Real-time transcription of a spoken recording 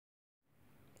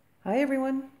Hi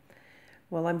everyone.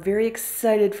 Well, I'm very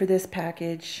excited for this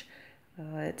package.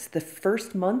 It's the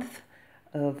first month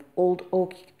of Old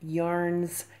Oak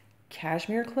Yarns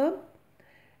Cashmere Club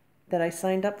that I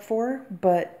signed up for,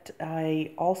 but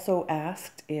I also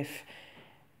asked if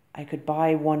I could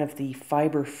buy one of the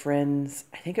Fiber Friends,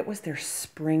 I think it was their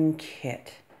spring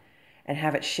kit, and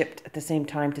have it shipped at the same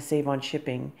time to save on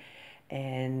shipping.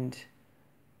 And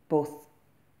both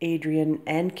Adrian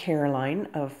and Caroline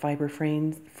of Fiber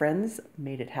Friends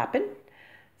made it happen.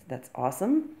 So that's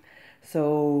awesome.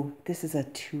 So this is a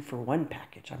 2-for-1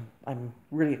 package. I'm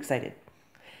really excited.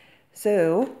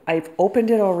 So I've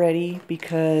opened it already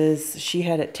because she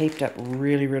had it taped up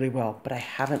really, really well, but I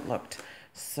haven't looked.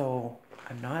 So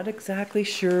I'm not exactly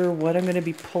sure what I'm going to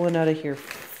be pulling out of here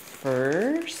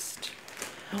first.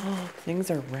 Oh,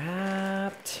 things are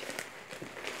wrapped.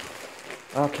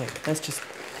 Okay, let's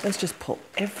just pull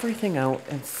everything out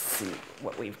and see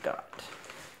what we've got.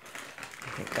 I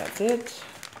think that's it.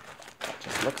 That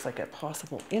just looks like a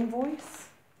possible invoice.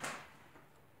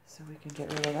 So we can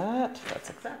get rid of that. That's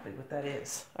exactly what that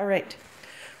is. All right.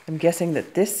 I'm guessing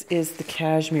that this is the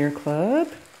Cashmere Club.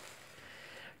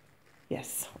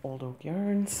 Yes, Old Oak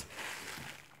Yarns.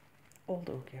 Old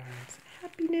Oak Yarns.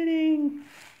 Happy knitting.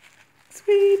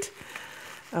 Sweet.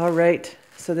 All right.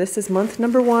 So this is month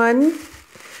number 1.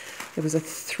 It was a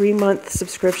 3-month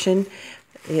subscription.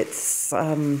 It's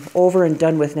over and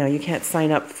done with now. You can't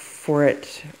sign up for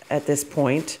it at this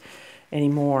point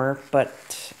anymore,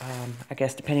 but I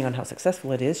guess depending on how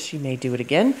successful it is, she may do it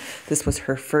again. This was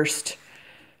her first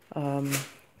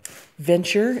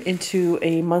venture into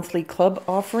a monthly club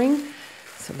offering.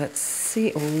 So let's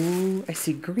see. Oh, I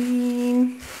see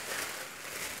green.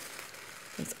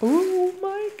 Oh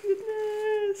my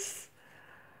goodness.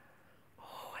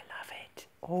 Oh, I love it.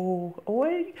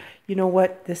 You know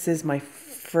what? This is my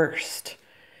first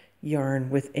yarn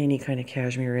with any kind of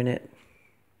cashmere in it.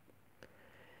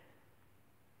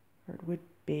 Hardwood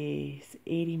base,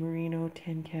 80 merino,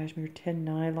 10 cashmere, 10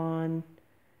 nylon.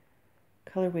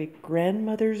 Colorway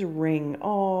grandmother's ring.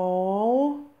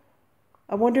 Oh,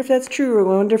 I wonder if that's true.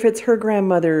 I wonder if it's her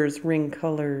grandmother's ring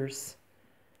colors.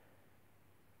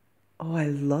 Oh, I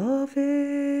love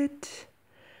it.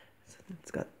 So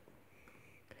it's got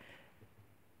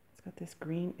this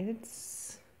green.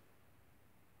 It's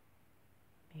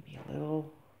maybe a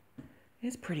little,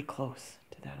 it's pretty close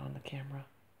to that on the camera.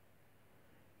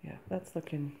 Yeah, that's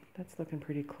looking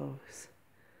pretty close.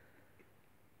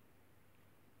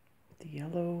 The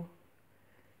yellow,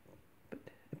 but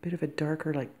a bit of a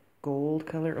darker like gold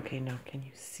color. Okay, now can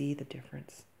you see the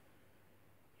difference?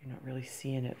 You're not really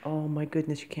seeing it. Oh my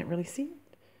goodness, you can't really see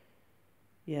it.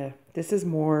 Yeah, this is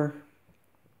more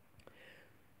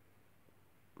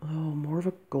of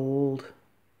a gold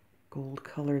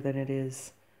color than it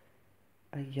is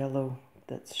a yellow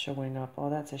that's showing up. Oh,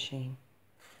 that's a shame.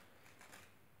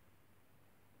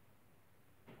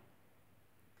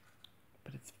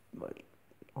 But it's like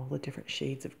all the different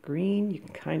shades of green. You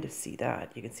can kind of see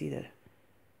that. You can see the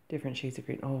different shades of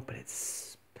green. Oh, but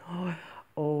it's, oh,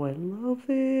 I love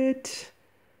it.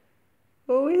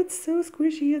 Oh, it's so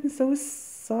squishy and so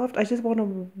soft. I just want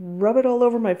to rub it all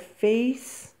over my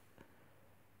face.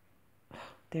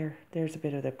 There's a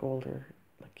bit of the golder.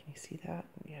 Like, can you see that?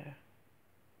 Yeah.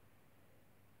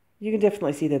 You can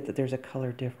definitely see that there's a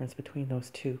color difference between those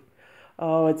two.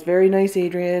 Oh, it's very nice,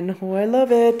 Adrian. Oh, I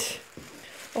love it.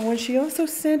 Oh, and she also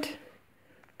sent,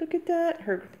 look at that,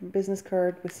 her business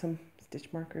card with some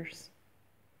stitch markers.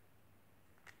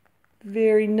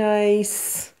 Very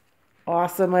nice.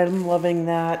 Awesome. I'm loving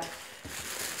that.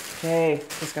 Okay,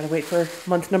 just gotta wait for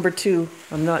month number 2.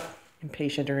 I'm not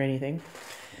impatient or anything.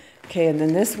 Okay, and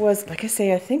then this was, like I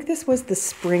say, I think this was the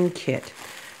spring kit.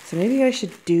 So maybe I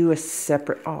should do a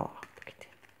separate,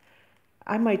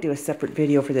 I might do a separate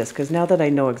video for this because now that I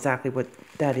know exactly what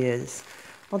that is,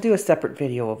 I'll do a separate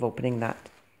video of opening that.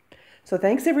 So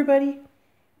thanks everybody.